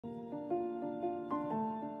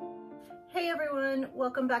Hey everyone,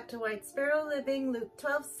 welcome back to White Sparrow Living, Luke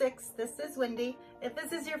 12:6. This is Wendy. If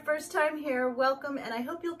this is your first time here, welcome, and I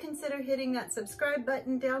hope you'll consider hitting that subscribe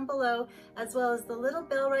button down below, as well as the little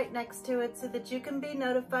bell right next to it so that you can be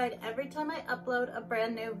notified every time I upload a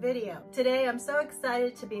brand new video. Today, I'm so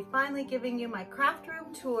excited to be finally giving you my craft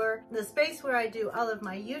room tour, the space where I do all of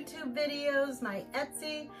my YouTube videos, my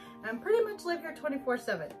Etsy, and pretty much live here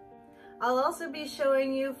 24/7. I'll also be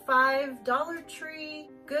showing you 5 Dollar Tree,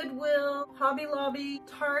 Goodwill, Hobby Lobby,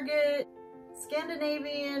 Target,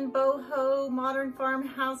 Scandinavian, Boho, Modern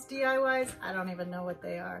Farmhouse DIYs. I don't even know what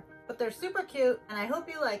they are, but they're super cute and I hope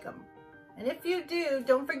you like them. And if you do,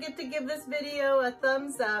 don't forget to give this video a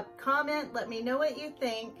thumbs up, comment, let me know what you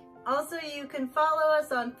think. Also, you can follow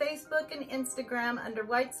us on Facebook and Instagram under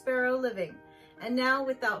White Sparrow Living. And now,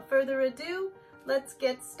 without further ado, let's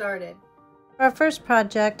get started. For our first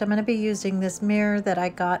project, I'm going to be using this mirror that I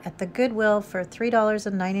got at the Goodwill for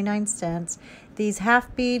 $3.99. These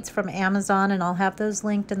half beads from Amazon, and I'll have those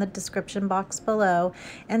linked in the description box below.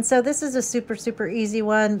 And so this is a super easy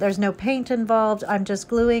one. There's no paint involved. I'm just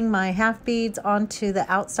gluing my half beads onto the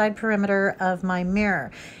outside perimeter of my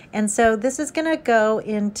mirror. And so this is going to go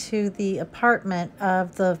into the apartment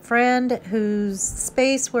of the friend whose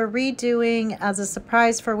space we're redoing as a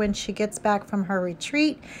surprise for when she gets back from her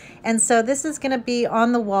retreat. And so this is going to be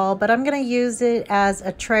on the wall, but I'm going to use it as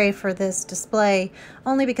a tray for this display,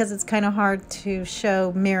 only because it's kind of hard to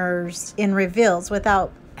show mirrors in reveals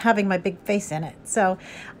without having my big face in it. So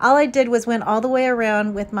all I did was went all the way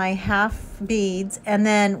around with my half beads, and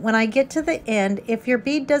then when I get to the end, if your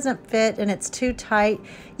bead doesn't fit and it's too tight,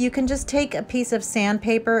 you can just take a piece of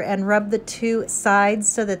sandpaper and rub the two sides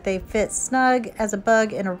so that they fit snug as a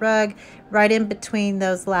bug in a rug right in between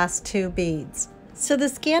those last two beads. So the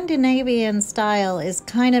Scandinavian style is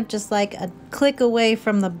kind of just like a click away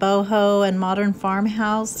from the boho and modern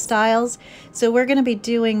farmhouse styles. So we're going to be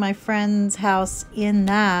doing my friend's house in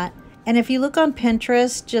that. And if you look on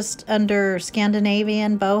Pinterest, just under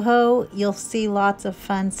Scandinavian boho, you'll see lots of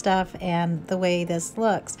fun stuff and the way this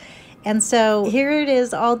looks. And so here it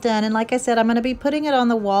is all done. And like I said, I'm going to be putting it on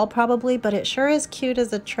the wall probably, but it sure is cute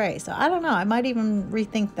as a tray. So I don't know, I might even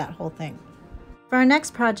rethink that whole thing. For our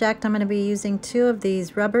next project, I'm going to be using 2 of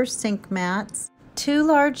these rubber sink mats, 2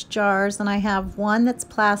 large jars, and I have one that's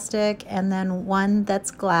plastic and then one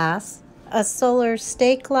that's glass, a solar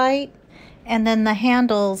stake light, and then the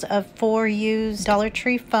handles of 4 used Dollar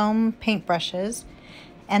Tree foam paintbrushes,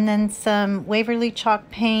 and then some Waverly chalk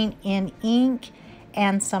paint in ink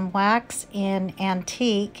and some wax in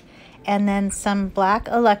antique, and then some black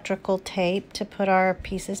electrical tape to put our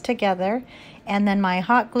pieces together, and then my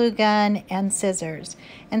hot glue gun and scissors.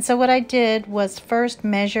 And so what I did was first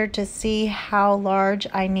measure to see how large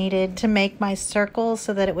I needed to make my circle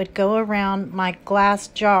so that it would go around my glass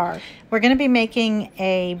jar. We're going to be making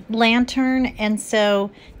a lantern, and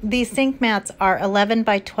so these sink mats are 11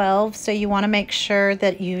 by 12, so you want to make sure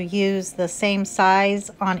that you use the same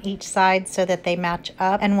size on each side so that they match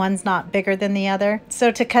up and one's not bigger than the other.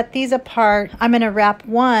 So to cut these apart, I'm going to wrap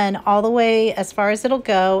one all the way as far as it'll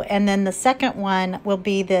go, and then the second one will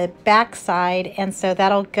be the back side, and so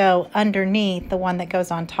that'll go underneath the one that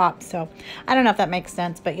goes on top. So I don't know if that makes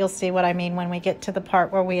sense, but you'll see what I mean when we get to the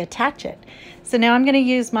part where we attach it. So now I'm going to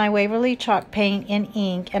use my Waverly chalk paint in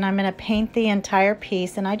ink, and I'm going to paint the entire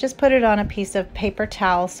piece, and I just put it on a piece of paper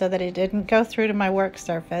towel so that it didn't go through to my work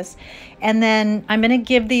surface. And then I'm going to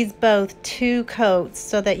give these both 2 coats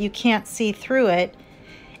so that you can't see through it,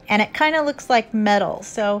 and it kind of looks like metal.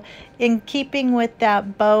 So in keeping with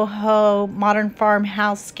that boho modern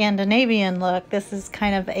farmhouse Scandinavian look, this is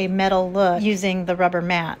kind of a metal look using the rubber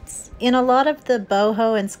mats. In a lot of the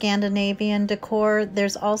boho and Scandinavian decor,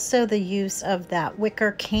 there's also the use of that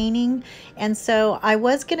wicker caning. And so I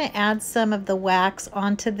was going to add some of the wax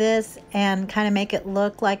onto this and kind of make it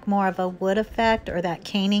look like more of a wood effect or that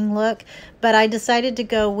caning look. But I decided to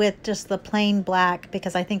go with just the plain black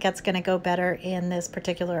because I think that's going to go better in this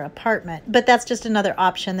particular apartment. But that's just another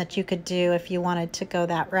option that you could do if you wanted to go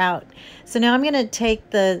that route. So now I'm going to take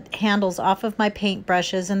the handles off of my paint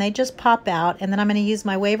brushes, and they just pop out, and then I'm going to use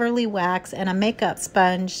my Waverly wax and a makeup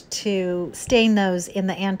sponge to stain those in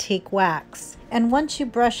the antique wax. And once you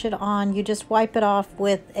brush it on, you just wipe it off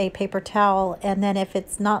with a paper towel, and then if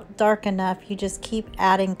it's not dark enough, you just keep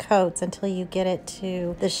adding coats until you get it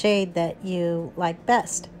to the shade that you like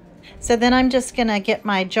best. So then I'm just gonna get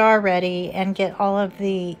my jar ready and get all of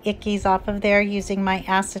the ickies off of there using my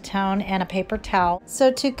acetone and a paper towel.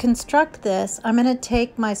 So to construct this, I'm gonna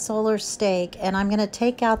take my solar stake and I'm gonna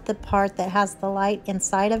take out the part that has the light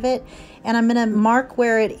inside of it, and I'm gonna mark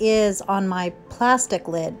where it is on my plastic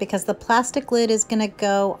lid, because the plastic lid is gonna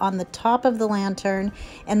go on the top of the lantern,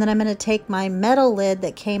 and then I'm gonna take my metal lid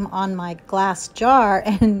that came on my glass jar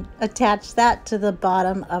and attach that to the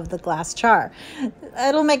bottom of the glass jar.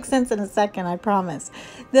 It'll make sense in a second, I promise.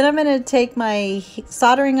 Then I'm going to take my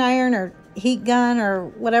soldering iron or heat gun or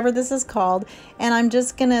whatever this is called, and I'm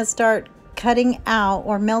just going to start cutting out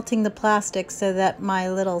or melting the plastic so that my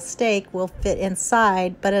little stake will fit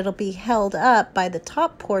inside, but it'll be held up by the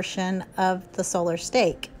top portion of the solar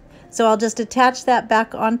stake. So I'll just attach that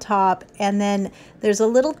back on top, and then there's a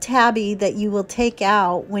little tabby that you will take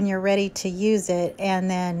out when you're ready to use it, and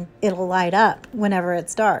then it'll light up whenever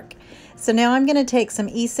it's dark. So now I'm going to take some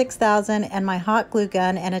E6000 and my hot glue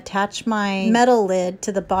gun and attach my metal lid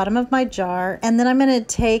to the bottom of my jar. And then I'm going to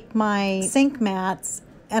take my sink mats,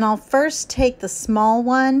 and I'll first take the small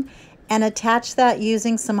one and attach that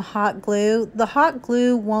using some hot glue. The hot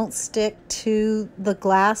glue won't stick to the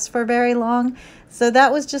glass for very long. So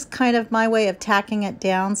that was just kind of my way of tacking it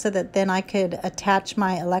down so that then I could attach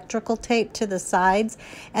my electrical tape to the sides.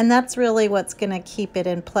 And that's really what's going to keep it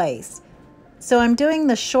in place. So I'm doing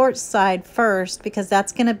the short side first because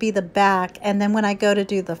that's going to be the back, and then when I go to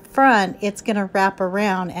do the front, it's going to wrap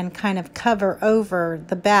around and kind of cover over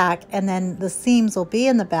the back, and then the seams will be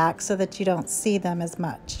in the back so that you don't see them as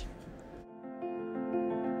much.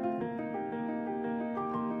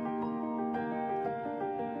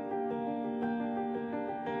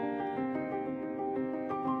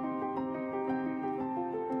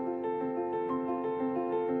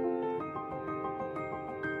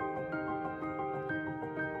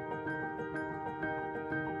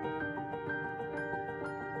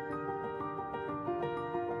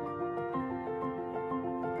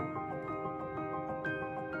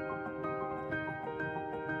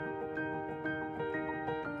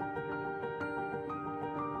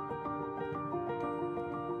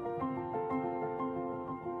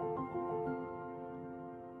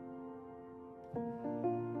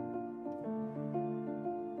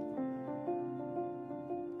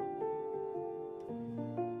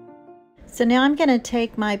 So now I'm going to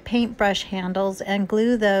take my paintbrush handles and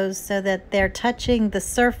glue those so that they're touching the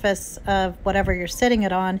surface of whatever you're sitting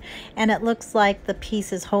it on, and it looks like the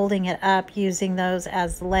piece is holding it up using those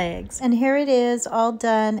as legs. And here it is all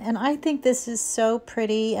done, and I think this is so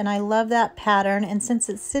pretty and I love that pattern, and since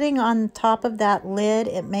it's sitting on top of that lid,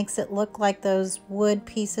 it makes it look like those wood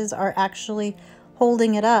pieces are actually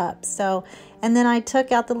holding it up. So, and then I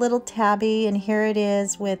took out the little tabby, and here it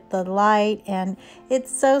is with the light, and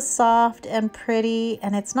it's so soft and pretty,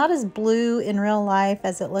 and it's not as blue in real life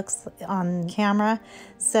as it looks on camera.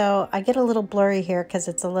 So I get a little blurry here because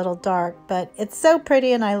it's a little dark, but it's so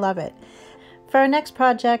pretty and I love it. For our next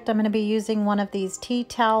project, I'm going to be using one of these tea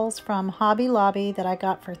towels from Hobby Lobby that I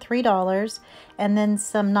got for $3, and then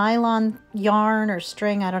some nylon yarn or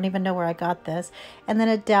string, I don't even know where I got this, and then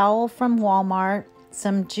a dowel from Walmart,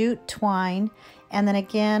 some jute twine, and then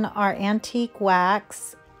again our antique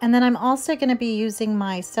wax. And then I'm also going to be using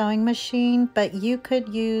my sewing machine, but you could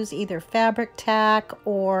use either fabric tack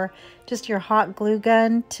or just your hot glue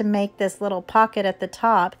gun to make this little pocket at the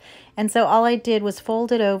top. And so all I did was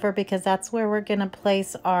fold it over because that's where we're going to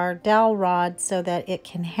place our dowel rod so that it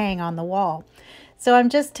can hang on the wall. So I'm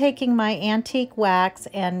just taking my antique wax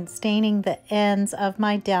and staining the ends of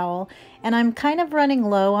my dowel, and I'm kind of running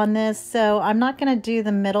low on this, so I'm not going to do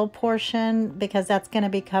the middle portion because that's going to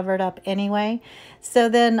be covered up anyway. So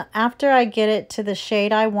then after I get it to the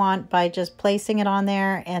shade I want by just placing it on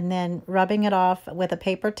there and then rubbing it off with a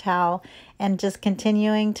paper towel and just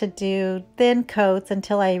continuing to do thin coats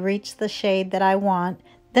until I reach the shade that I want.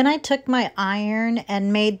 Then I took my iron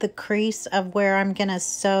and made the crease of where I'm going to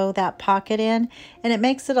sew that pocket in, and it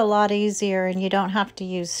makes it a lot easier, and you don't have to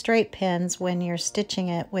use straight pins when you're stitching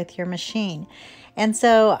it with your machine. And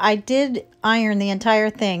so I did iron the entire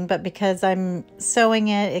thing, but because I'm sewing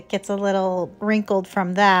it, it gets a little wrinkled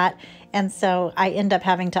from that, and so I end up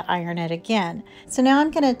having to iron it again. So now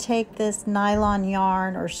I'm going to take this nylon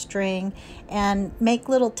yarn or string and make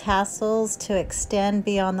little tassels to extend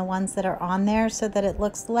beyond the ones that are on there so that it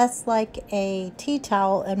looks less like a tea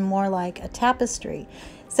towel and more like a tapestry.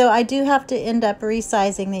 So I do have to end up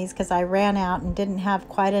resizing these because I ran out and didn't have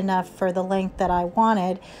quite enough for the length that I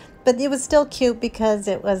wanted. But it was still cute because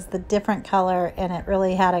it was the different color and it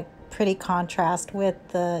really had a pretty contrast with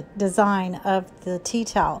the design of the tea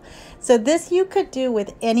towel. So this you could do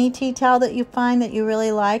with any tea towel that you find that you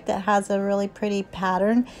really like that has a really pretty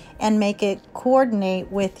pattern and make it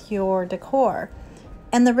coordinate with your decor.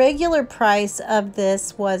 And the regular price of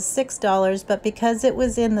this was $6, but because it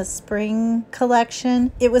was in the spring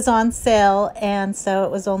collection, it was on sale, and so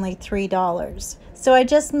it was only $3. So I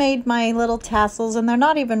just made my little tassels, and they're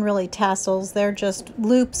not even really tassels, they're just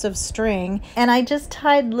loops of string. And I just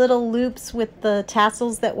tied little loops with the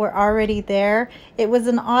tassels that were already there. It was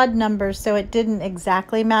an odd number, so it didn't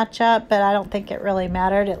exactly match up, but I don't think it really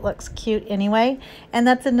mattered. It looks cute anyway. And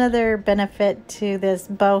that's another benefit to this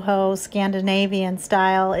boho Scandinavian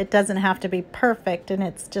style. It doesn't have to be perfect, and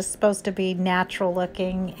it's just supposed to be natural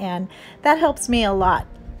looking, and that helps me a lot.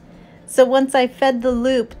 So once I fed the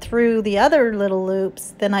loop through the other little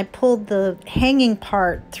loops, then I pulled the hanging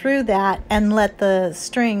part through that and let the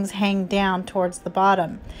strings hang down towards the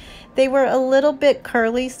bottom. They were a little bit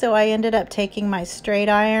curly, so I ended up taking my straight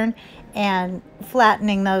iron and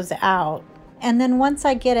flattening those out. And then once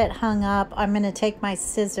I get it hung up, I'm going to take my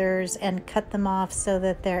scissors and cut them off so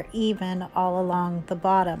that they're even all along the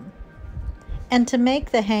bottom. And to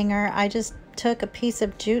make the hanger, I just took a piece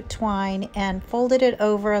of jute twine and folded it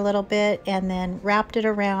over a little bit and then wrapped it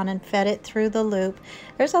around and fed it through the loop.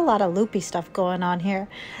 There's a lot of loopy stuff going on here.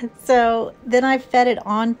 So then I fed it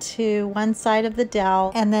onto one side of the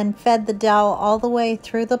dowel and then fed the dowel all the way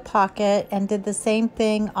through the pocket and did the same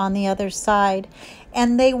thing on the other side.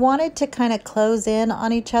 And they wanted to kind of close in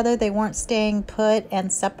on each other. They weren't staying put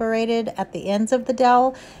and separated at the ends of the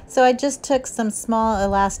dowel. So I just took some small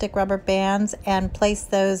elastic rubber bands and placed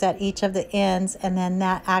those at each of the ends, and then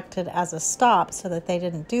that acted as a stop so that they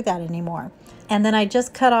didn't do that anymore. And then I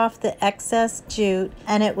just cut off the excess jute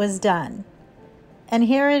and it was done. And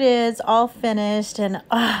here it is all finished, and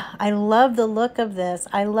I love the look of this.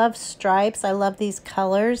 I love stripes. I love these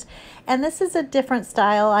colors. And this is a different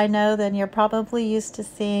style, I know, than you're probably used to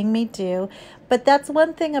seeing me do. But that's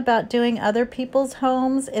one thing about doing other people's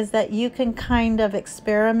homes, is that you can kind of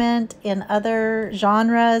experiment in other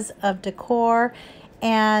genres of decor.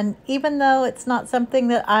 And even though it's not something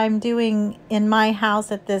that I'm doing in my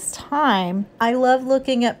house at this time, I love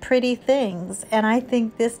looking at pretty things, and I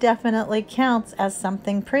think this definitely counts as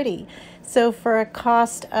something pretty. So for a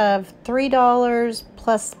cost of $3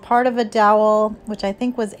 plus part of a dowel, which I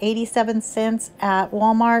think was 87 cents at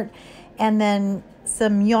Walmart, and then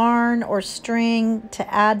some yarn or string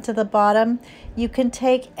to add to the bottom, you can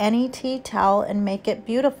take any tea towel and make it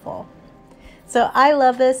beautiful. So I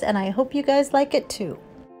love this, and I hope you guys like it too.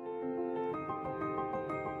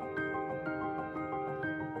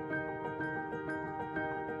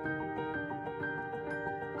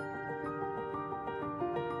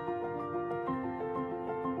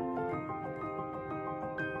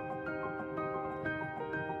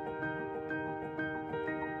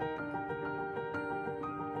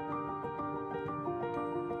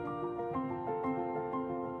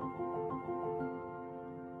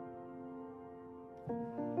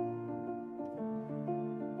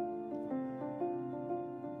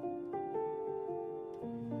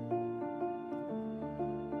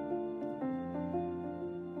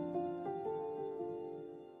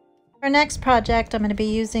 For our next project, I'm going to be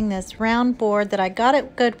using this round board that I got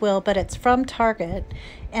at Goodwill, but it's from Target,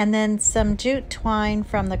 and then some jute twine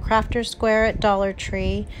from the Crafter Square at Dollar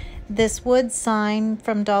Tree, this wood sign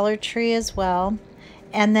from Dollar Tree as well,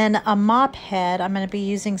 and then a mop head. I'm going to be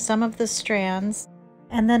using some of the strands,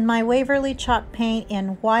 and then my Waverly chalk paint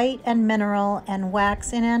in white and mineral and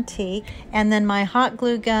wax in antique, and then my hot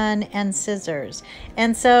glue gun and scissors.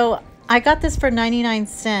 And so I got this for 99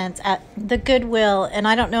 cents at the Goodwill, and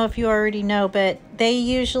I don't know if you already know, but they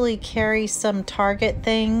usually carry some Target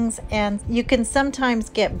things, and you can sometimes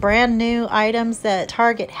get brand new items that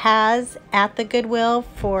Target has at the Goodwill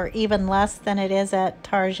for even less than it is at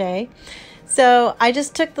Target. So I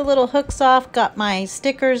just took the little hooks off, got my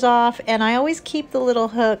stickers off, and I always keep the little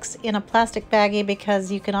hooks in a plastic baggie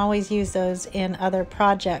because you can always use those in other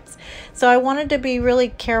projects. So I wanted to be really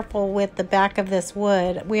careful with the back of this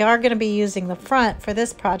wood. We are going to be using the front for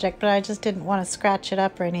this project, but I just didn't want to scratch it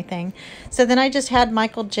up or anything. So then I just had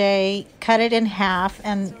Michael J cut it in half,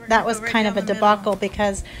 and that was kind of a debacle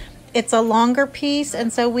because it's a longer piece,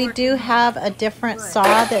 and so we do have a different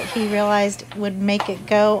saw that he realized would make it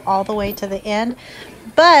go all the way to the end,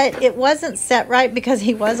 but it wasn't set right because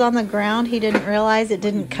he was on the ground. He didn't realize it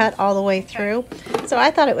didn't cut all the way through. So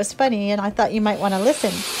I thought it was funny, and I thought you might want to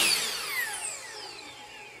listen.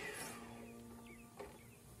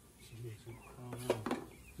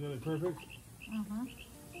 Is that perfect? Uh-huh.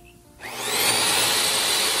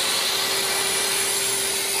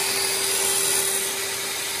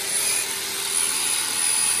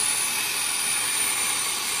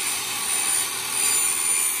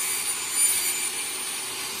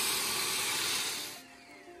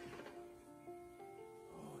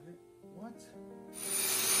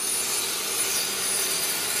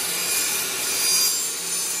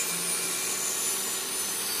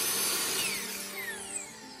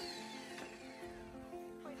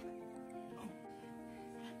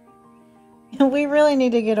 We really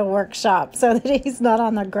need to get a workshop so that he's not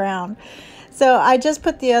on the ground. So I just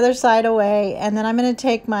put the other side away, and then I'm going to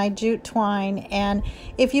take my jute twine, and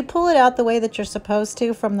if you pull it out the way that you're supposed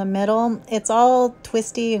to from the middle, it's all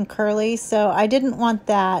twisty and curly, so I didn't want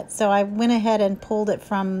that. So I went ahead and pulled it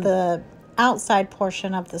from the outside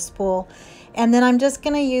portion of the spool. And then I'm just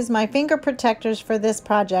going to use my finger protectors for this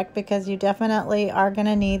project because you definitely are going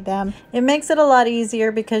to need them. It makes it a lot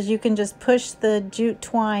easier because you can just push the jute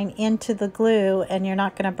twine into the glue and you're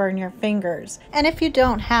not going to burn your fingers. And if you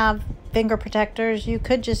don't have finger protectors, you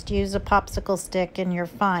could just use a popsicle stick and you're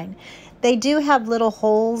fine. They do have little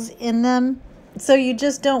holes in them, so you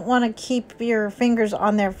just don't want to keep your fingers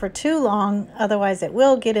on there for too long, otherwise it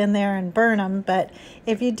will get in there and burn them. But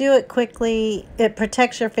if you do it quickly, it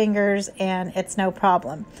protects your fingers and it's no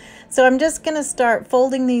problem. So I'm just going to start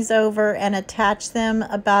folding these over and attach them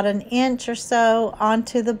about 1 inch or so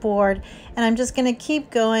onto the board, and I'm just going to keep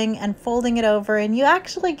going and folding it over, and you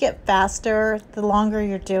actually get faster the longer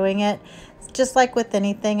you're doing it. Just like with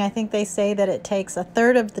anything, I think they say that it takes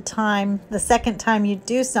 1/3 of the time the second time you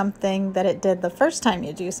do something that it did the first time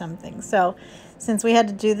you do something. So since we had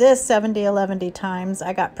to do this 70-11 times,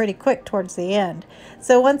 I got pretty quick towards the end.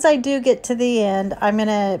 So once I do get to the end, I'm going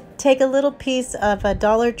to take a little piece of a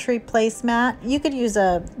Dollar Tree placemat. You could use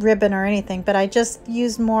a ribbon or anything, but I just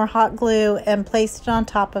used more hot glue and placed it on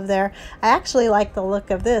top of there. I actually like the look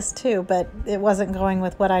of this too, but it wasn't going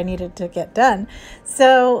with what I needed to get done.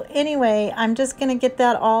 So anyway, I'm just going to get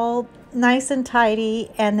that all nice and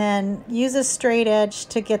tidy, and then use a straight edge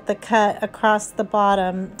to get the cut across the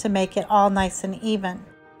bottom to make it all nice and even.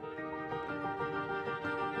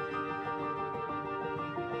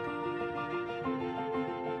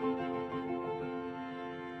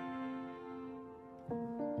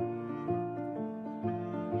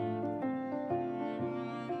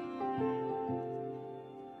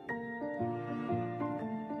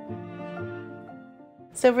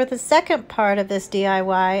 So for the second part of this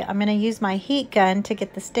DIY, I'm going to use my heat gun to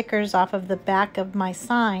get the stickers off of the back of my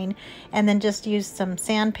sign, and then just use some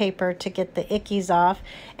sandpaper to get the ickies off.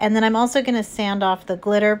 And then I'm also going to sand off the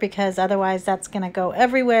glitter because otherwise that's going to go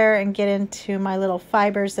everywhere and get into my little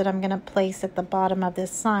fibers that I'm going to place at the bottom of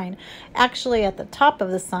this sign. Actually at the top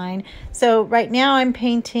of the sign. So right now I'm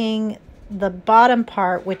painting the bottom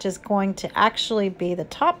part, which is going to actually be the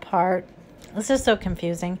top part. This is so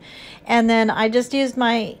confusing. And then I just used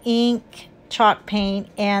my ink chalk paint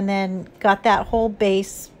and then got that whole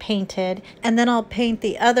base painted. And then I'll paint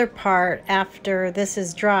the other part after this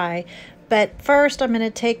is dry. But first I'm going to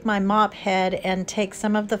take my mop head and take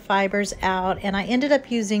some of the fibers out, and I ended up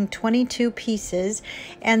using 22 pieces,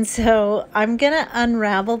 and so I'm going to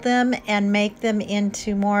unravel them and make them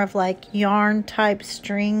into more of like yarn type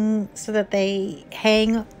string so that they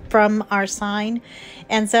hang from our sign.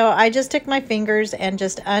 And so I just took my fingers and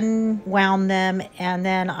just unwound them, and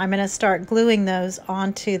then I'm going to start gluing those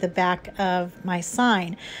onto the back of my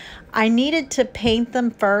sign. I needed to paint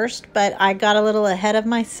them first, but I got a little ahead of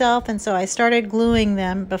myself, and so I started gluing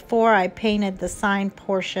them before I painted the sign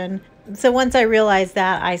portion. So once I realized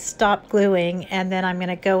that, I stopped gluing, and then I'm going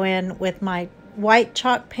to go in with my white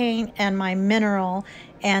chalk paint and my mineral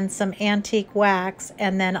and some antique wax,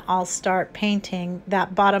 and then I'll start painting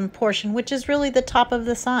that bottom portion, which is really the top of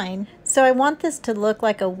the sign. So I want this to look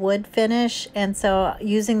like a wood finish, and so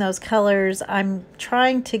using those colors, I'm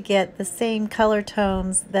trying to get the same color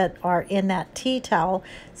tones that are in that tea towel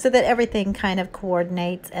so that everything kind of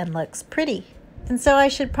coordinates and looks pretty. And so I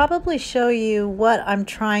should probably show you what I'm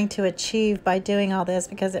trying to achieve by doing all this,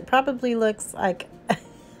 because it probably looks like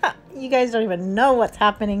you guys don't even know what's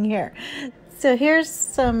happening here. So here's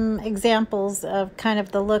some examples of kind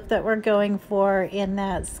of the look that we're going for in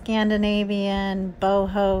that Scandinavian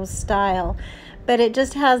boho style. But it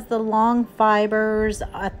just has the long fibers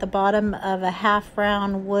at the bottom of a half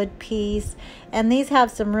round wood piece. And these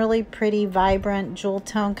have some really pretty vibrant jewel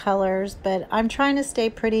tone colors, but I'm trying to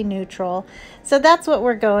stay pretty neutral. So that's what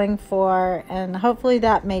we're going for, and hopefully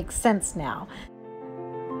that makes sense now.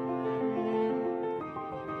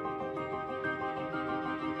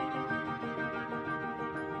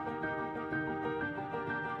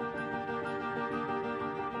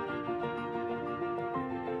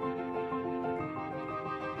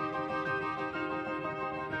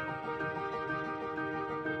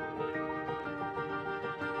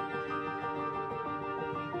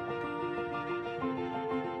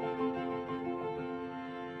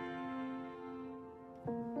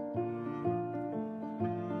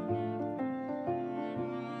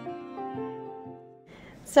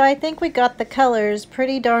 So I think we got the colors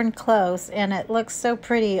pretty darn close, and it looks so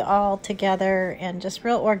pretty all together and just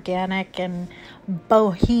real organic and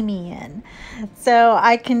bohemian. So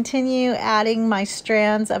I continue adding my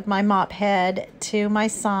strands of my mop head to my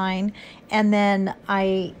sign, and then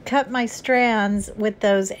I cut my strands with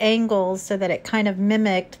those angles so that it kind of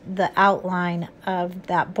mimicked the outline of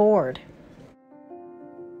that board.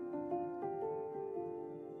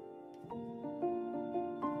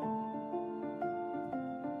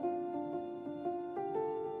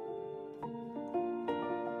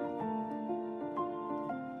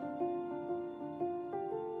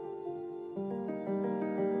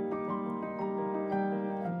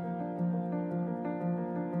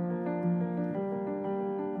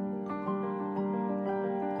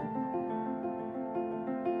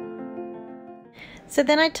 So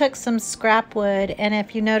then I took some scrap wood, and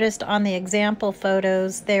if you noticed on the example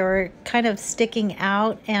photos, they were kind of sticking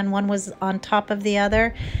out and one was on top of the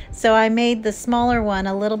other. So I made the smaller one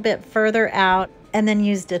a little bit further out and then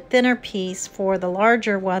used a thinner piece for the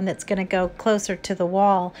larger one that's going to go closer to the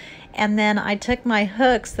wall. And then I took my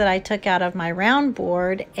hooks that I took out of my round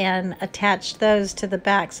board and attached those to the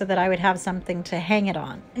back so that I would have something to hang it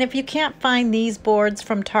on. And if you can't find these boards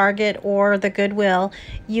from Target or the Goodwill,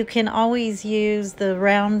 you can always use the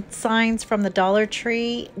round signs from the Dollar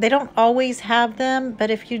Tree. They don't always have them, but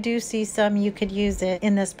if you do see some, you could use it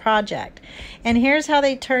in this project. And here's how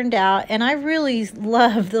they turned out, and I really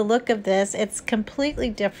love the look of this. It's completely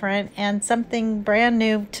different and something brand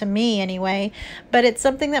new to me anyway, but it's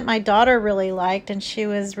something that my daughter really liked, and she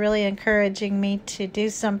was really encouraging me to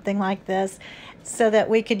do something like this so that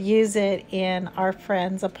we could use it in our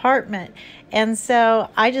friend's apartment. And so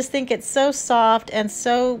I just think it's so soft and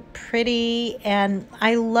so pretty, and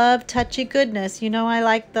I love touchy goodness. You know, I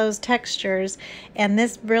like those textures, and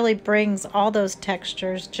this really brings all those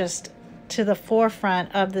textures just to the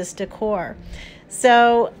forefront of this decor.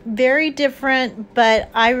 So very different,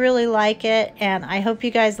 but I really like it, and I hope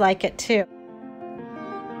you guys like it too.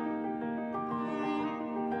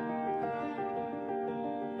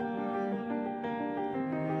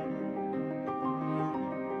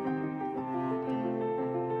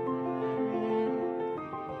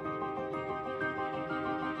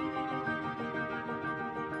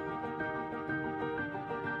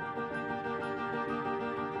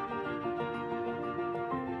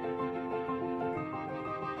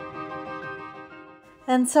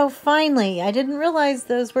 And so finally, I didn't realize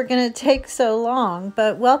those were going to take so long,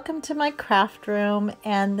 but welcome to my craft room.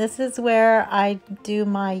 And this is where I do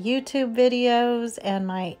my YouTube videos and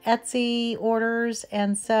my Etsy orders.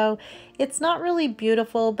 And so it's not really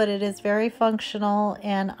beautiful, but it is very functional.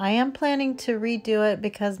 And I am planning to redo it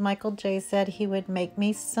because Michael J said he would make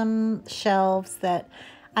me some shelves that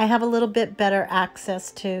I have a little bit better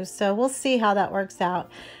access to. So we'll see how that works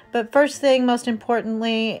out. But first thing, most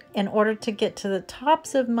importantly, in order to get to the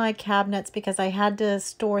tops of my cabinets, because I had to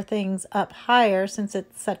store things up higher since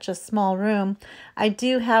it's such a small room, I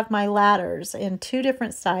do have my ladders in 2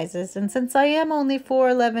 different sizes. And since I am only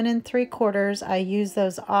 4'11 3/4, I use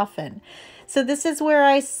those often. So this is where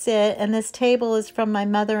I sit, and this table is from my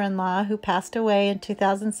mother-in-law who passed away in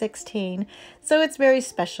 2016. So it's very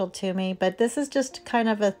special to me, but this is just kind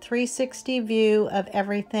of a 360 view of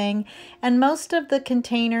everything. And most of the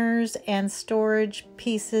containers and storage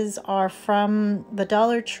pieces are from the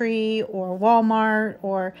Dollar Tree or Walmart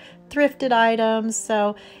or thrifted items.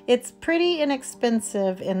 So it's pretty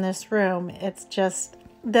inexpensive in this room. It's just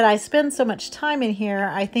that I spend so much time in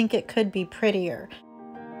here, I think it could be prettier.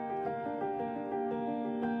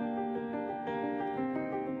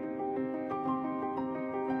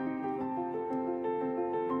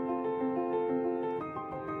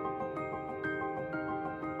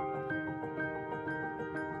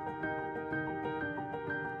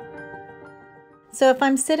 So if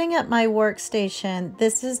I'm sitting at my workstation,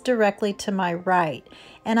 this is directly to my right.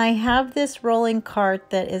 And I have this rolling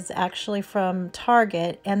cart that is actually from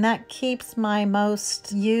Target, and that keeps my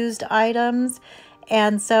most used items.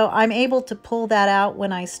 And so I'm able to pull that out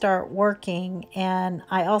when I start working, and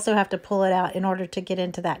I also have to pull it out in order to get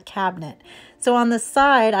into that cabinet. So on the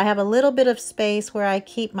side, I have a little bit of space where I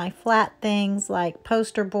keep my flat things like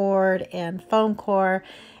poster board and foam core.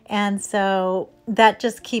 And so that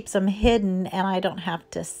just keeps them hidden, and I don't have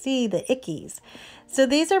to see the ickies. So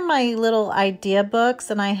these are my little idea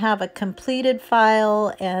books, and I have a completed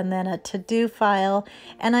file and then a to-do file.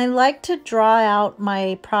 And I like to draw out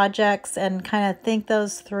my projects and kind of think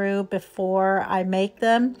those through before I make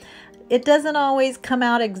them. It doesn't always come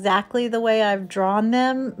out exactly the way I've drawn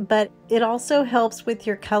them, but it also helps with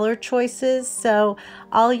your color choices. So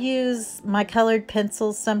I'll use my colored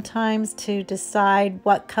pencils sometimes to decide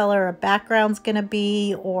what color a background's gonna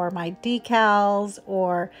be, or my decals,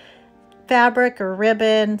 or fabric or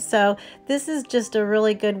ribbon. So this is just a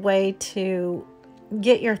really good way to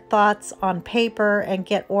get your thoughts on paper and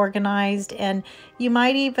get organized, and you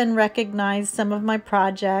might even recognize some of my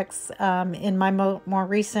projects in my more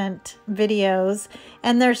recent videos,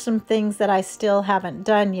 and there's some things that I still haven't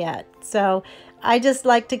done yet. So I just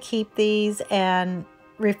like to keep these and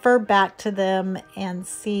refer back to them and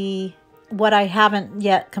see what I haven't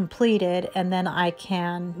yet completed, and then I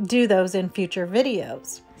can do those in future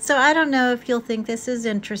videos. So I don't know if you'll think this is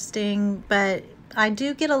interesting, but I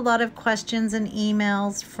do get a lot of questions and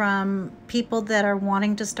emails from people that are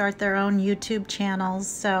wanting to start their own YouTube channels.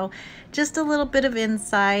 So just a little bit of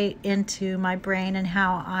insight into my brain and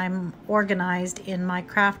how I'm organized in my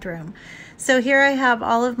craft room. So here I have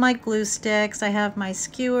all of my glue sticks. I have my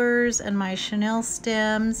skewers and my chenille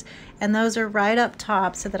stems, and those are right up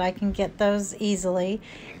top so that I can get those easily.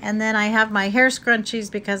 And then I have my hair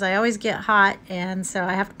scrunchies because I always get hot, and so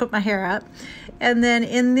I have to put my hair up. And then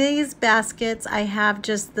in these baskets, I have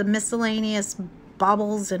just the miscellaneous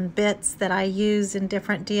baubles and bits that I use in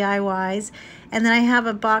different DIYs. And then I have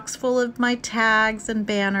a box full of my tags and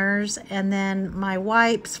banners, and then my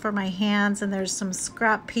wipes for my hands, and there's some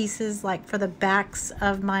scrap pieces like for the backs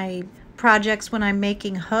of my projects when I'm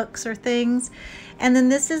making hooks or things. And then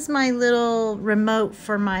this is my little remote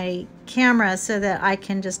for my camera so that I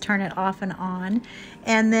can just turn it off and on.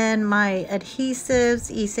 And then my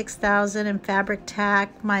adhesives, E6000 and fabric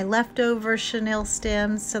tack, my leftover chenille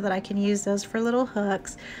stems so that I can use those for little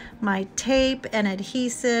hooks, my tape and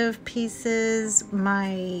adhesive pieces,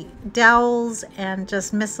 my dowels and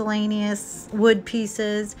just miscellaneous wood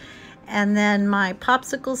pieces, and then my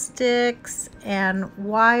popsicle sticks and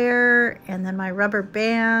wire, and then my rubber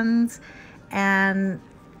bands and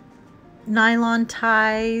nylon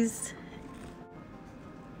ties.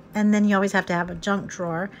 And then you always have to have a junk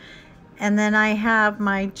drawer. And then I have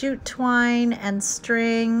my jute twine and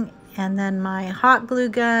string, and then my hot glue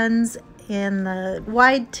guns in the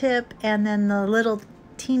wide tip and then the little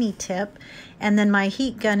teeny tip, and then my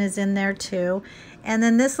heat gun is in there too. And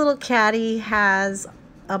then this little caddy has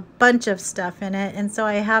a bunch of stuff in it, and so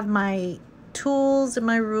I have my tools and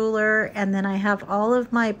my ruler, and then I have all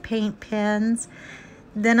of my paint pens.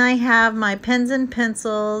 Then I have my pens and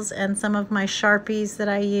pencils and some of my Sharpies that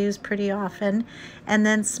I use pretty often. And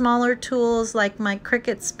then smaller tools like my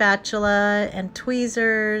Cricut spatula and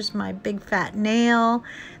tweezers, my big fat nail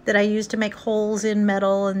that I use to make holes in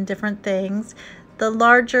metal and different things. The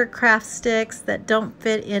larger craft sticks that don't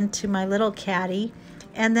fit into my little caddy.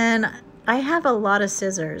 And then I have a lot of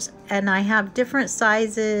scissors, and I have different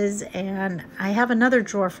sizes, and I have another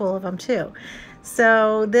drawer full of them too.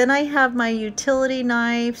 So then I have my utility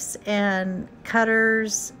knives and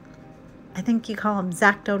cutters. I think you call them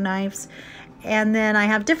Xoxo knives. And then I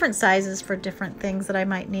have different sizes for different things that I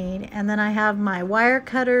might need. And then I have my wire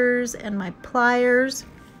cutters and my pliers.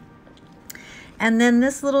 And then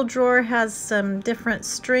this little drawer has some different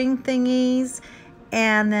string thingies,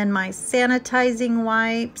 and then my sanitizing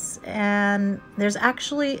wipes, and there's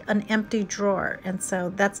actually an empty drawer, and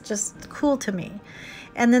so that's just cool to me.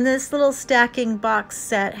 And then this little stacking box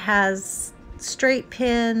set has straight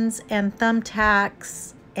pins and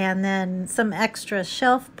thumbtacks, and then some extra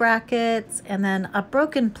shelf brackets, and then a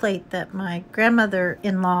broken plate that my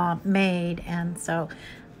grandmother-in-law made, and so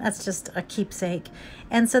that's just a keepsake.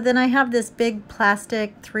 And so then I have this big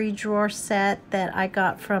plastic 3-drawer set that I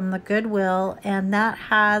got from the Goodwill, and that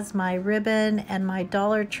has my ribbon and my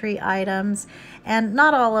Dollar Tree items, and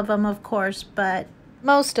not all of them, of course, but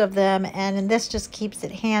most of them, and this just keeps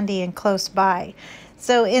it handy and close by.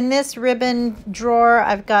 So in this ribbon drawer,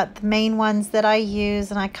 I've got the main ones that I use,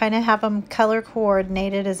 and I kind of have them color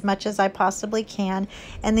coordinated as much as I possibly can.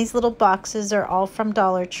 And these little boxes are all from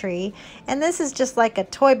Dollar Tree. And this is just like a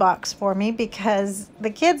toy box for me because the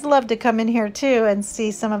kids love to come in here too and see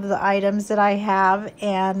some of the items that I have,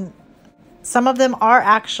 and some of them are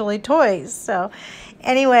actually toys. So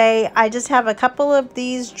anyway, I just have a couple of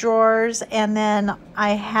these drawers, and then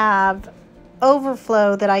I have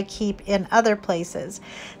overflow that I keep in other places.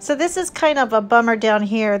 So this is kind of a bummer down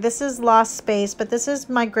here. This is lost space, but this is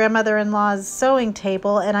my grandmother-in-law's sewing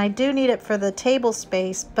table, and I do need it for the table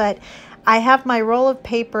space, but I have my roll of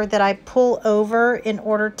paper that I pull over in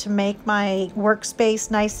order to make my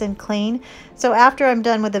workspace nice and clean. So after I'm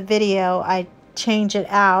done with the video, I change it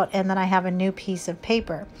out, and then I have a new piece of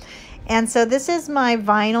paper. And so this is my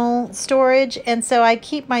vinyl storage, and so I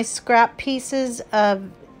keep my scrap pieces of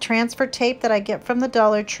transfer tape that I get from the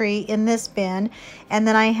Dollar Tree in this bin, and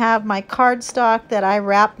then I have my cardstock that I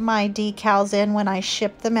wrap my decals in when I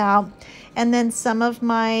ship them out, and then some of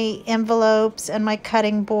my envelopes and my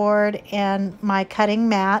cutting board and my cutting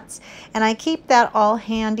mats, and I keep that all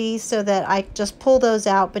handy so that I just pull those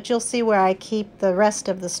out, but you'll see where I keep the rest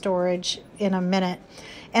of the storage in a minute.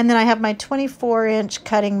 And then I have my 24-inch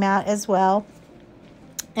cutting mat as well.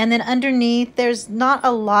 And then underneath, there's not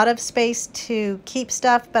a lot of space to keep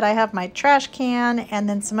stuff, but I have my trash can and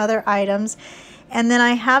then some other items. And then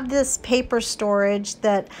I have this paper storage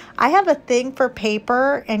that I have a thing for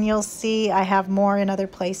paper, and you'll see I have more in other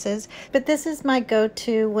places. But this is my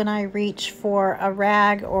go-to when I reach for a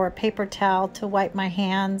rag or a paper towel to wipe my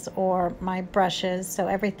hands or my brushes. So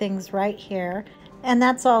everything's right here. And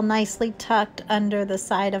that's all nicely tucked under the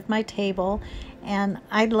side of my table. And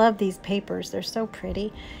I love these papers, they're so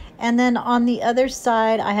pretty. And then on the other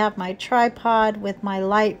side, I have my tripod with my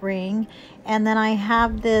light ring. And then I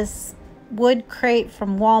have this wood crate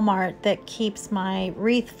from Walmart that keeps my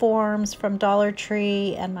wreath forms from Dollar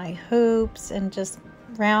Tree and my hoops and just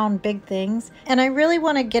round big things. And I really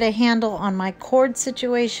want to get a handle on my cord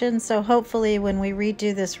situation, so hopefully when we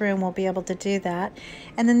redo this room we'll be able to do that.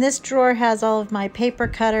 And then this drawer has all of my paper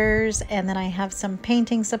cutters, and then I have some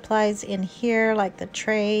painting supplies in here like the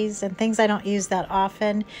trays and things I don't use that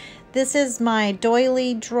often. This is my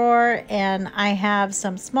doily drawer, and I have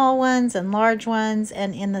some small ones and large ones,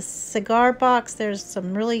 and in the cigar box there's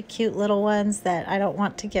some really cute little ones that I don't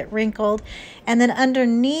want to get wrinkled. And then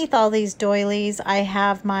underneath all these doilies I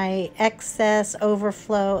have my excess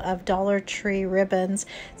overflow of Dollar Tree ribbons.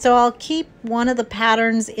 So I'll keep one of the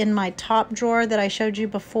patterns in my top drawer that I showed you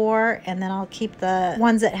before, and then I'll keep the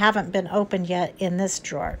ones that haven't been opened yet in this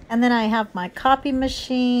drawer. And then I have my copy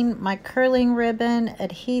machine, my curling ribbon,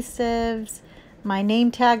 adhesives, my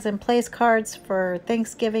name tags and place cards for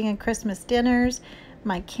Thanksgiving and Christmas dinners,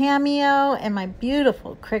 my Cameo, and my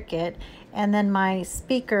beautiful Cricut. And then my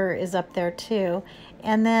speaker is up there too.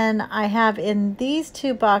 And then I have in these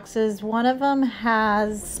two boxes, one of them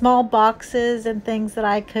has small boxes and things that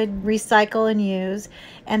I could recycle and use.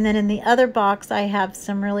 And then in the other box, I have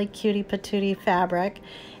some really cutie patootie fabric.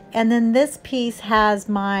 And then this piece has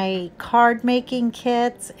my card making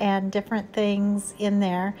kits and different things in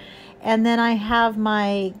there. And then I have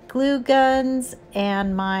my glue guns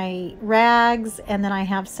and my rags, and then I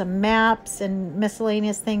have some maps and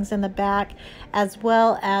miscellaneous things in the back, as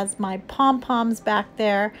well as my pom-poms back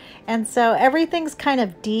there. And so everything's kind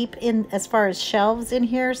of deep in as far as shelves in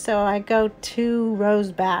here, so I go 2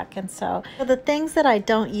 rows back. And so the things that I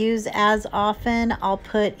don't use as often, I'll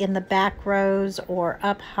put in the back rows or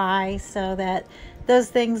up high, so that those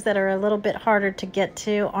things that are a little bit harder to get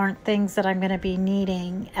to aren't things that I'm going to be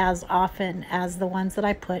needing as often as the ones that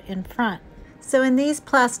I put in front. So in these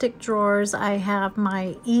plastic drawers, I have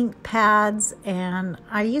my ink pads, and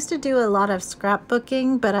I used to do a lot of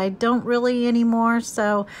scrapbooking, but I don't really anymore,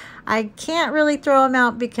 so I can't really throw them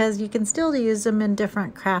out because you can still use them in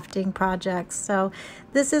different crafting projects. So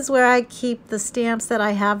this is where I keep the stamps that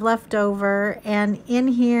I have left over, and in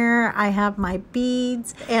here I have my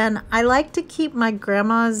beads, and I like to keep my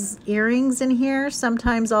grandma's earrings in here.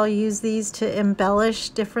 Sometimes I'll use these to embellish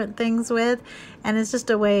different things with, and it's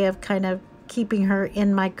just a way of kind of keeping her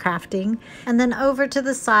in my crafting. And then over to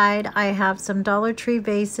the side, I have some Dollar Tree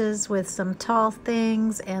vases with some tall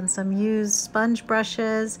things and some used sponge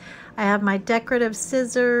brushes. I have my decorative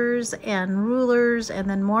scissors and rulers, and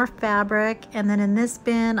then more fabric. And then in this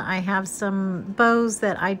bin, I have some bows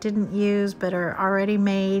that I didn't use but are already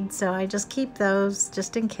made, so I just keep those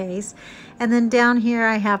just in case. And then down here,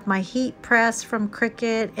 I have my heat press from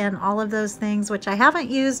Cricut and all of those things, which I haven't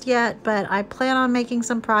used yet, but I plan on making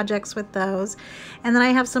some projects with those. And then I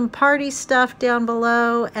have some party stuff down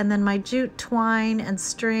below, and then my jute twine and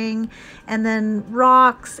string, and then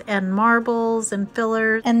rocks and marbles and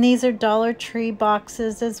fillers. And these are Dollar Tree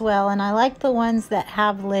boxes as well, and I like the ones that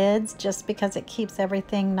have lids just because it keeps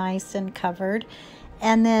everything nice and covered.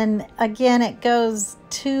 And then again, it goes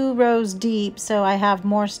 2 rows deep, so I have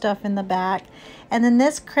more stuff in the back. And then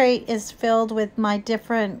this crate is filled with my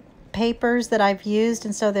different papers that I've used,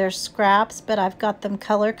 and so they're scraps, but I've got them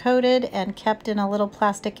color coded and kept in a little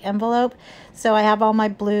plastic envelope. So I have all my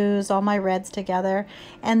blues, all my reds together.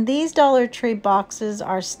 And these Dollar Tree boxes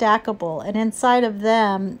are stackable, and inside of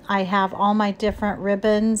them I have all my different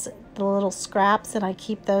ribbons, the little scraps, and I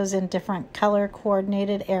keep those in different color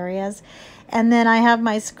coordinated areas. And then I have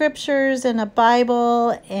my scriptures and a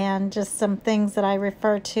Bible and just some things that I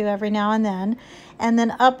refer to every now and then. And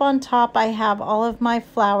then up on top, I have all of my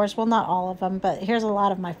flowers. Well, not all of them, but here's a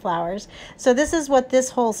lot of my flowers. So this is what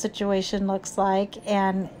this whole situation looks like.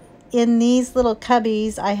 And in these little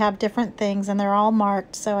cubbies, I have different things, and they're all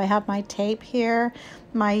marked. So I have my tape here,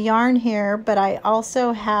 my yarn here, but I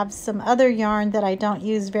also have some other yarn that I don't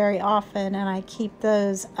use very often, and I keep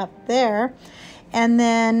those up there. And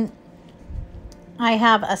then I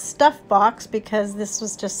have a stuff box because this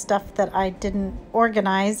was just stuff that I didn't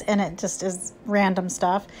organize, and it just is random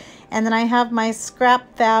stuff. And then I have my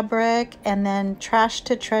scrap fabric, and then trash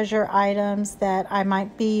to treasure items that I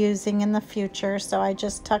might be using in the future. So I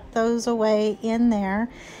just tuck those away in there.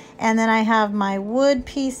 And then I have my wood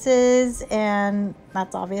pieces, and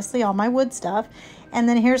that's obviously all my wood stuff. And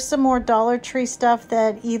then here's some more Dollar Tree stuff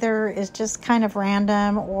that either is just kind of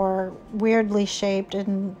random or weirdly shaped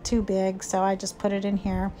and too big, so I just put it in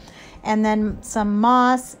here. And then some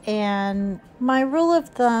moss, and my rule of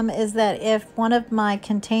thumb is that if one of my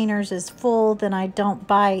containers is full, then I don't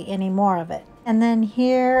buy any more of it. And then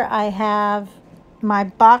here I have my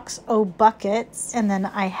Xoxo buckets, and then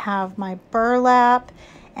I have my burlap,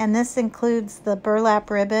 and this includes the burlap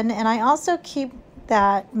ribbon. And I also keep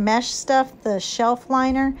that mesh stuff, the shelf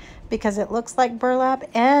liner, because it looks like burlap,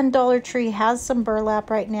 and Dollar Tree has some burlap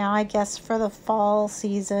right now, I guess for the fall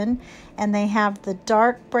season, and they have the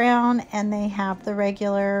dark brown and they have the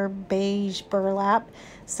regular beige burlap,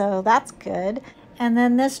 so that's good. And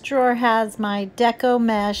then this drawer has my deco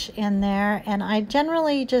mesh in there, and I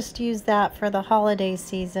generally just use that for the holiday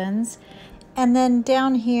seasons. And then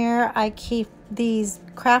down here I keep these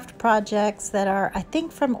craft projects that are, I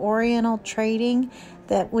think, from Oriental Trading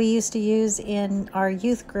that we used to use in our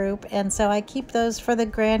youth group. And so I keep those for the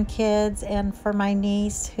grandkids and for my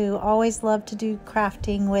niece, who always loved to do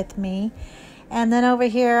crafting with me. And then over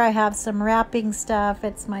here I have some wrapping stuff.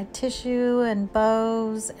 It's my tissue and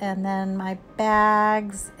bows, and then my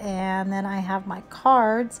bags, and then I have my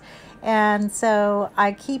cards. And so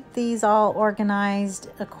I keep these all organized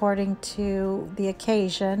according to the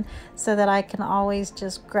occasion, so that I can always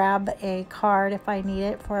just grab a card if I need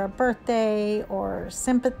it for a birthday or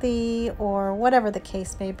sympathy or whatever the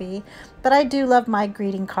case may be. But I do love my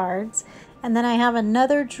greeting cards. And then I have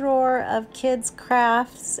another drawer of kids'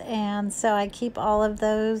 crafts, and so I keep all of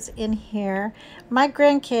those in here. My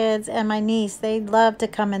grandkids and my niece, they love to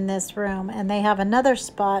come in this room, and they have another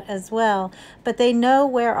spot as well, but they know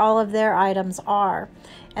where all of their items are.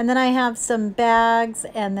 And then I have some bags,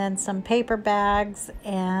 and then some paper bags,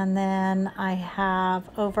 and then I have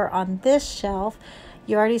over on this shelf,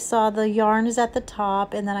 you already saw the yarn is at the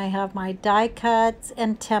top, and then I have my die cuts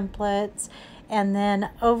and templates. And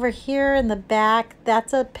then over here in the back,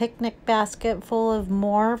 that's a picnic basket full of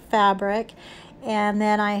more fabric. And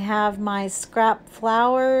then I have my scrap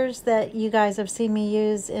flowers that you guys have seen me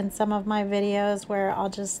use in some of my videos, where I'll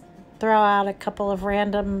just throw out a couple of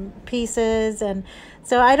random pieces. And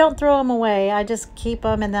so I don't throw them away, I just keep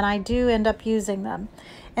them, and then I do end up using them.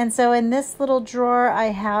 And so in this little drawer, I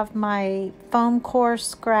have my foam core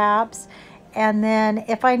scraps. And then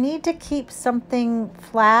if I need to keep something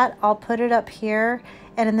flat, I'll put it up here.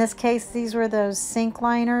 And in this case, these were those sink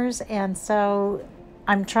liners, and so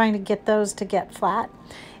I'm trying to get those to get flat.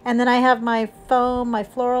 And then I have my foam, my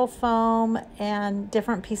floral foam, and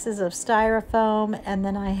different pieces of styrofoam. And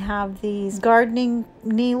then I have these gardening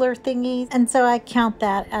kneeler thingies, and so I count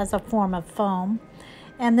that as a form of foam.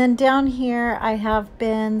 And then down here I have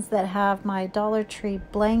bins that have my Dollar Tree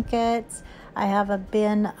blankets. I have a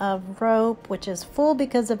bin of rope, which is full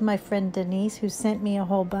because of my friend Denise, who sent me a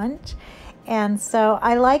whole bunch. And so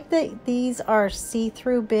I like that these are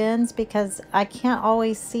see-through bins, because I can't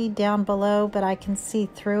always see down below, but I can see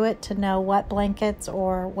through it to know what blankets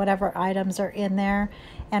or whatever items are in there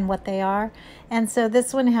and what they are. And so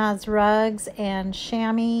this one has rugs and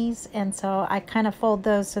chamois, and so I kind of fold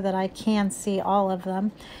those so that I can see all of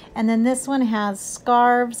them. And then this one has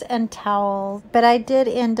scarves and towels, but I did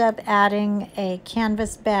end up adding a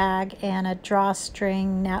canvas bag and a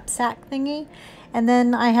drawstring knapsack thingy. And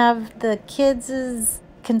then I have the kids'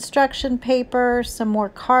 construction paper, some more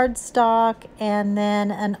cardstock, and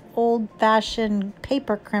then an old-fashioned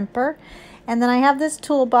paper crimper. And then I have this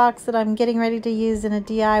toolbox that I'm getting ready to use in a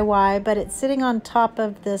DIY, but it's sitting on top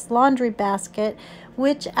of this laundry basket,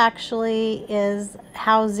 which actually is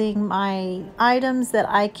housing my items that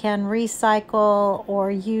I can recycle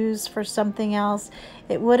or use for something else.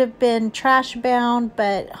 It would have been trash bound,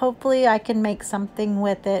 but hopefully I can make something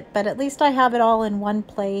with it. But at least I have it all in one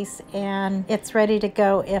place, and it's ready to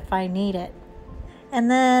go if I need it. And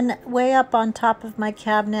then way up on top of my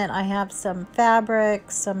cabinet, I have some fabric,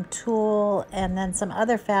 some tulle, and then some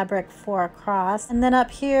other fabric for a cross. And then up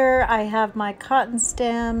here, I have my cotton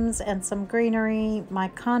stems and some greenery, my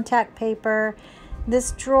contact paper.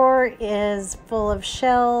 This drawer is full of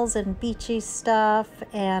shells and beachy stuff,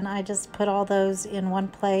 and I just put all those in one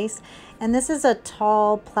place. And this is a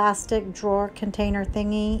tall plastic drawer container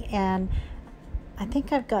thingy, and I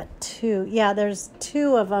think I've got two. Yeah, there's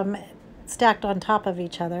two of them stacked on top of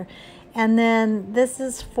each other. And then this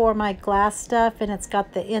is for my glass stuff, and it's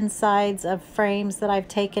got the insides of frames that I've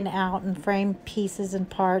taken out and frame pieces and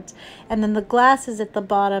parts. And then the glass is at the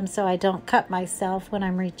bottom so I don't cut myself when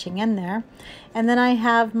I'm reaching in there. And then I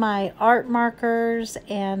have my art markers,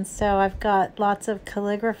 and so I've got lots of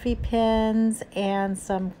calligraphy pens and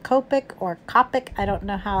some Copic or Copic, I don't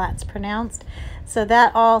know how that's pronounced. So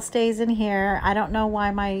that all stays in here. I don't know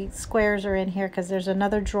why my squares are in here because there's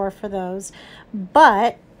another drawer for those,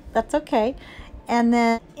 but that's okay. And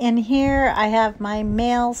then in here I have my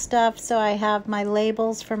mail stuff. So I have my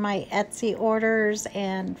labels for my Etsy orders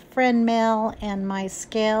and friend mail and my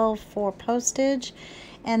scale for postage.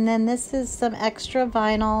 And then this is some extra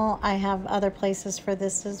vinyl. I have other places for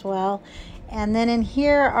this as well. And then in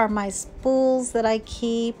here are my spools that I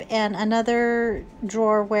keep, and another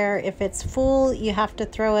drawer where if it's full, you have to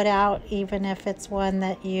throw it out, even if it's one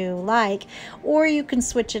that you like, or you can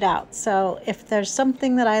switch it out. So if there's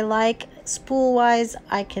something that I like spool wise,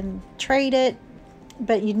 I can trade it,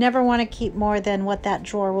 but you never want to keep more than what that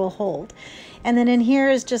drawer will hold. And then in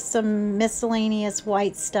here is just some miscellaneous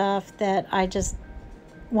white stuff that I just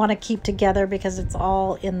want to keep together because it's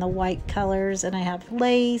all in the white colors. And I have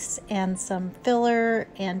lace and some filler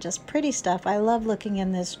and just pretty stuff. I love looking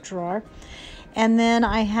in this drawer. And then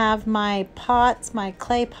I have my pots, my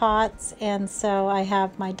clay pots, and so I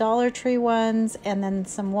have my Dollar Tree ones and then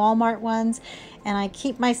some Walmart ones. And I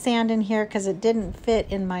keep my sand in here because it didn't fit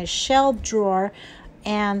in my shelved drawer,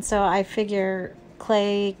 and so I figure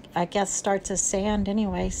clay, I guess, starts as sand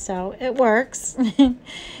anyway, so it works.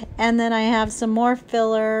 And then I have some more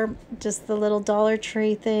filler, just the little Dollar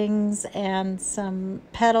Tree things, and some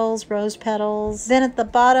petals, rose petals. Then at the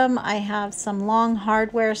bottom I have some long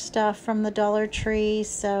hardware stuff from the Dollar Tree,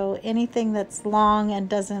 so anything that's long and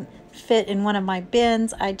doesn't fit in one of my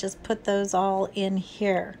bins, I just put those all in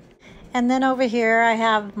here. And then over here I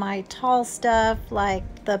have my tall stuff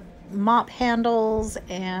like the mop handles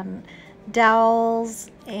and dowels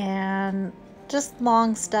and just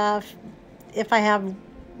long stuff. If I have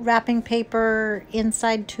wrapping paper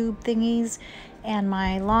inside tube thingies and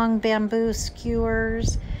my long bamboo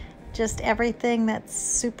skewers, just everything that's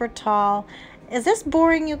super tall. Is this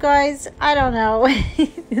boring, you guys? I don't know.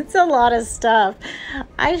 It's a lot of stuff.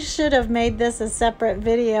 I should have made this a separate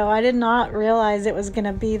video. I did not realize it was going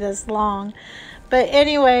to be this long. But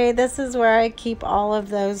anyway, this is where I keep all of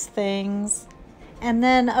those things. And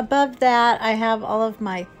then above that, I have all of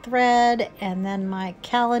my thread and then my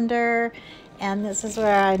calendar. And this is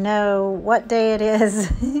where I know what day it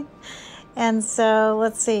is. And so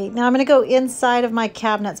let's see. Now I'm going to go inside of my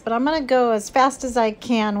cabinets, but I'm going to go as fast as I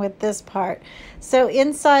can with this part. So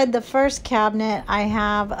inside the first cabinet, I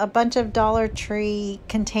have a bunch of Dollar Tree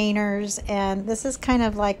containers, and this is kind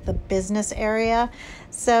of like the business area.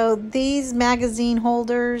 So these magazine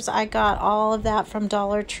holders, I got all of that from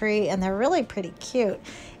Dollar Tree, and they're really pretty cute.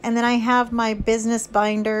 And then I have my business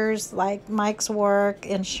binders like Mike's Work,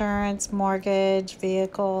 insurance, mortgage,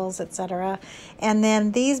 vehicles, etc. And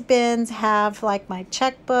then these bins have like my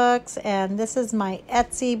checkbooks, and this is my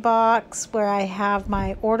Etsy box where I have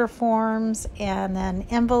my order forms and then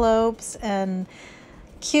envelopes and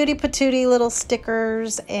cutie patootie little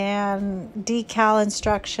stickers and decal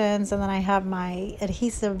instructions. And then I have my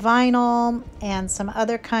adhesive vinyl and some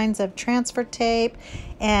other kinds of transfer tape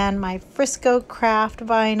and my Frisco craft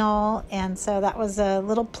vinyl. And so that was a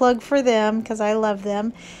little plug for them because I love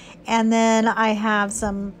them. And then I have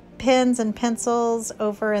some pens and pencils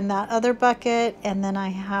over in that other bucket. And then I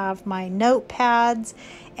have my notepads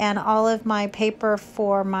and all of my paper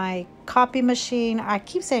for my copy machine. I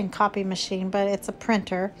keep saying copy machine, but it's a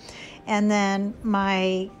printer. And then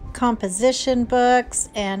my composition books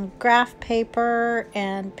and graph paper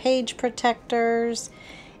and page protectors.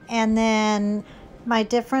 And then my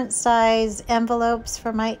different size envelopes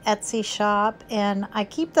for my Etsy shop. And I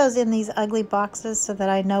keep those in these ugly boxes so that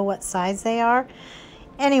I know what size they are.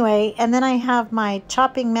 Anyway, and then I have my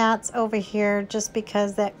chopping mats over here just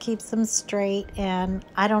because that keeps them straight, and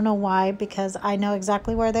I don't know why, because I know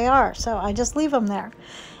exactly where they are, so I just leave them there.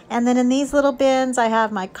 And then in these little bins I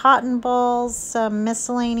have my cotton balls, some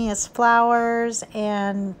miscellaneous flowers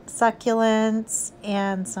and succulents,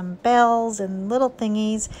 and some bells and little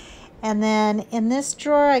thingies. And then in this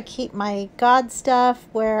drawer I keep my God stuff,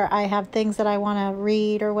 where I have things that I want to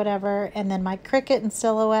read or whatever, and then my Cricut and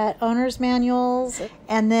Silhouette owner's manuals.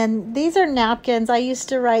 And then these are napkins. I used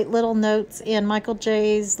to write little notes in Michael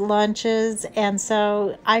J's lunches, and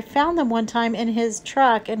so I found them one time in his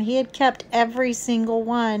truck, and he had kept every single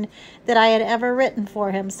one that I had ever written for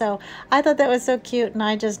him. So I thought that was so cute, and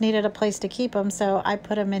I just needed a place to keep them, so I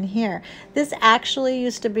put them in here. This actually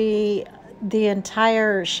used to be, the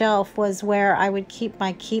entire shelf was where I would keep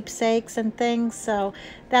my keepsakes and things, so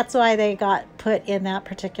that's why they got put in that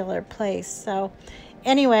particular place. So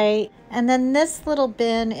anyway, and then this little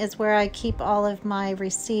bin is where I keep all of my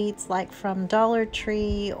receipts, like from Dollar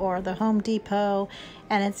Tree or the Home Depot,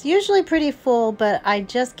 and it's usually pretty full, but I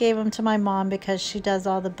just gave them to my mom because she does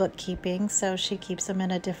all the bookkeeping, so she keeps them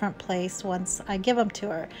in a different place once I give them to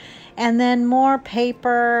her. And then more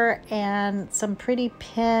paper and some pretty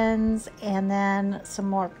pins, and then some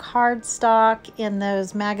more cardstock in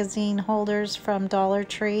those magazine holders from Dollar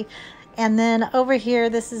Tree. And then over here,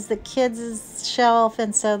 this is the kids' shelf,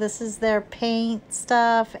 and so this is their paint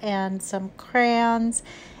stuff and some crayons.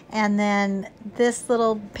 And then this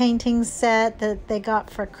little painting set that they got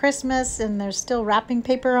for Christmas, and there's still wrapping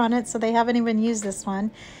paper on it, so they haven't even used this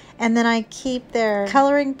one. And then I keep their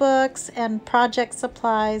coloring books and project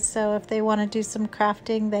supplies, so if they want to do some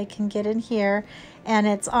crafting, they can get in here. And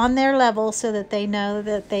it's on their level so that they know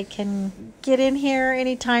that they can get in here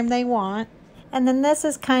anytime they want. And then this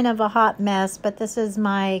is kind of a hot mess, but this is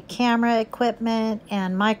my camera equipment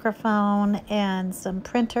and microphone and some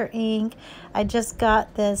printer ink. I just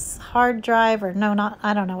got this hard drive, or no, not,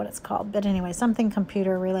 I don't know what it's called, but anyway, something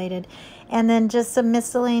computer related. And then just some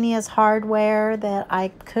miscellaneous hardware that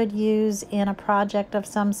I could use in a project of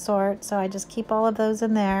some sort, so I just keep all of those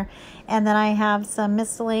in there. And then I have some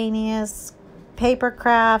miscellaneous paper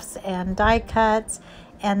crafts and die cuts,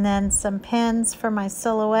 and then some pens for my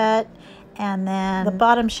Silhouette. And then the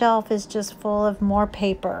bottom shelf is just full of more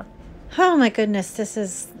paper. Oh my goodness, this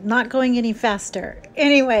is not going any faster.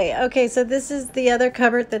 Anyway, okay, so this is the other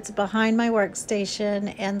cupboard that's behind my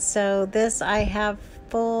workstation. And so this I have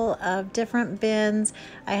full of different bins.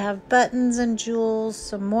 I have buttons and jewels,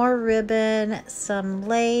 some more ribbon, some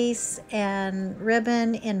lace and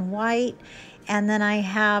ribbon in white. And then I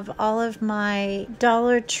have all of my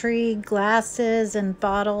Dollar Tree glasses and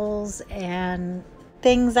bottles and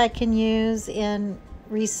things I can use in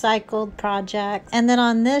recycled projects. And then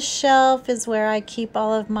on this shelf is where I keep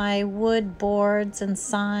all of my wood boards and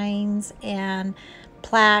signs and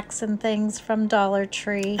plaques and things from Dollar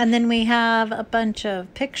Tree. And then we have a bunch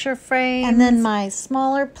of picture frames, and then my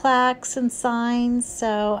smaller plaques and signs.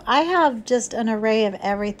 So I have just an array of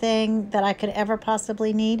everything that I could ever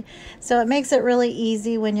possibly need. So it makes it really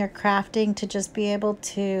easy when you're crafting to just be able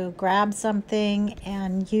to grab something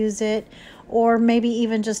and use it, or maybe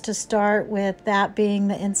even just to start with that being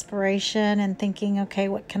the inspiration and thinking, okay,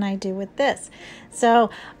 what can I do with this? So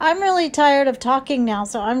I'm really tired of talking now,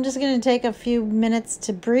 so I'm just going to take a few minutes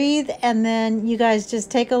to breathe, and then you guys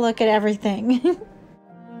just take a look at everything.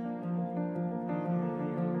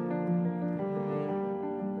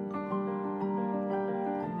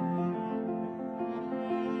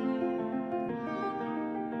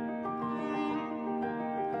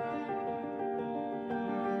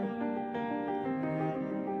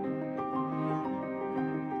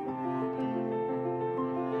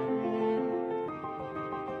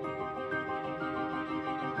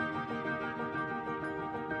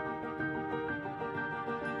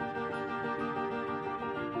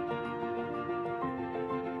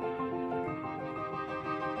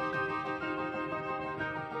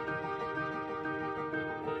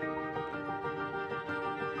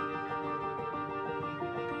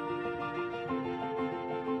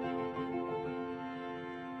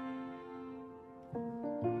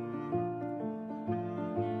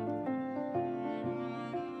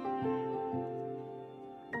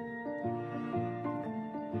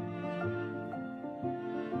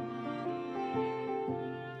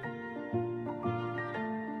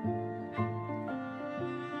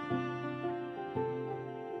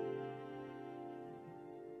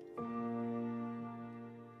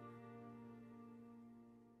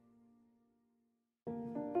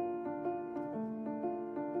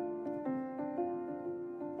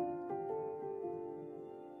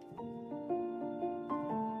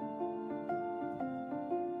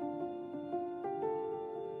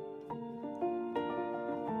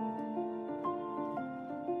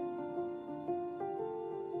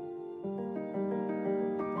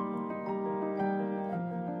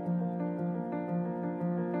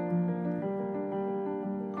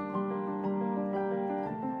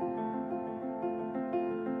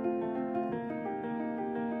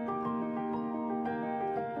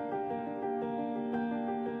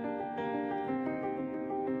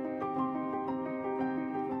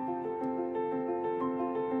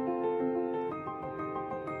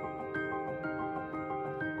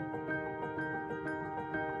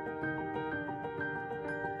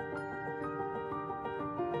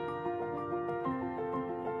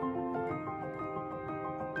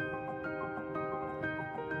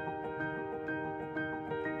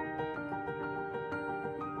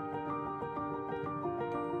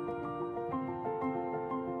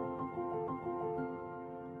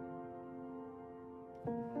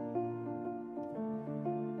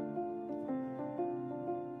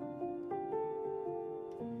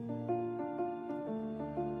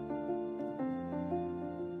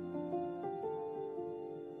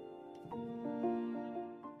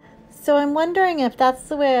 So I'm wondering if that's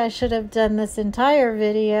the way I should have done this entire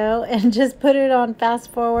video and just put it on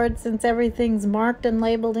fast forward since everything's marked and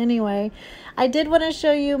labeled anyway. I did want to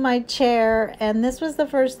show you my chair, and this was the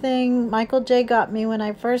first thing Michael J got me when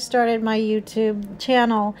I first started my YouTube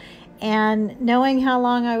channel. And knowing how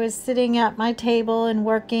long I was sitting at my table and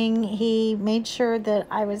working, he made sure that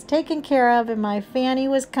I was taken care of and my fanny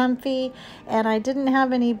was comfy and I didn't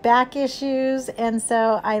have any back issues. And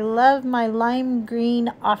so I love my lime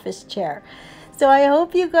green office chair. So I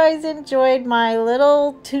hope you guys enjoyed my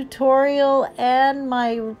little tutorial and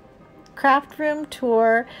my craft room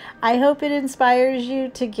tour. I hope it inspires you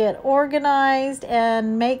to get organized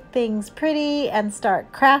and make things pretty and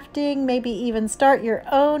start crafting, maybe even start your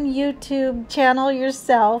own YouTube channel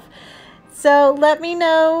yourself. So let me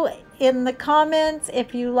know in the comments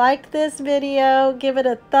if you liked this video. Give it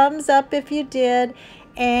a thumbs up if you did,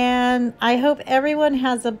 and I hope everyone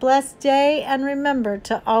has a blessed day, and remember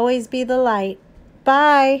to always be the light.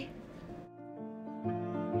 Bye.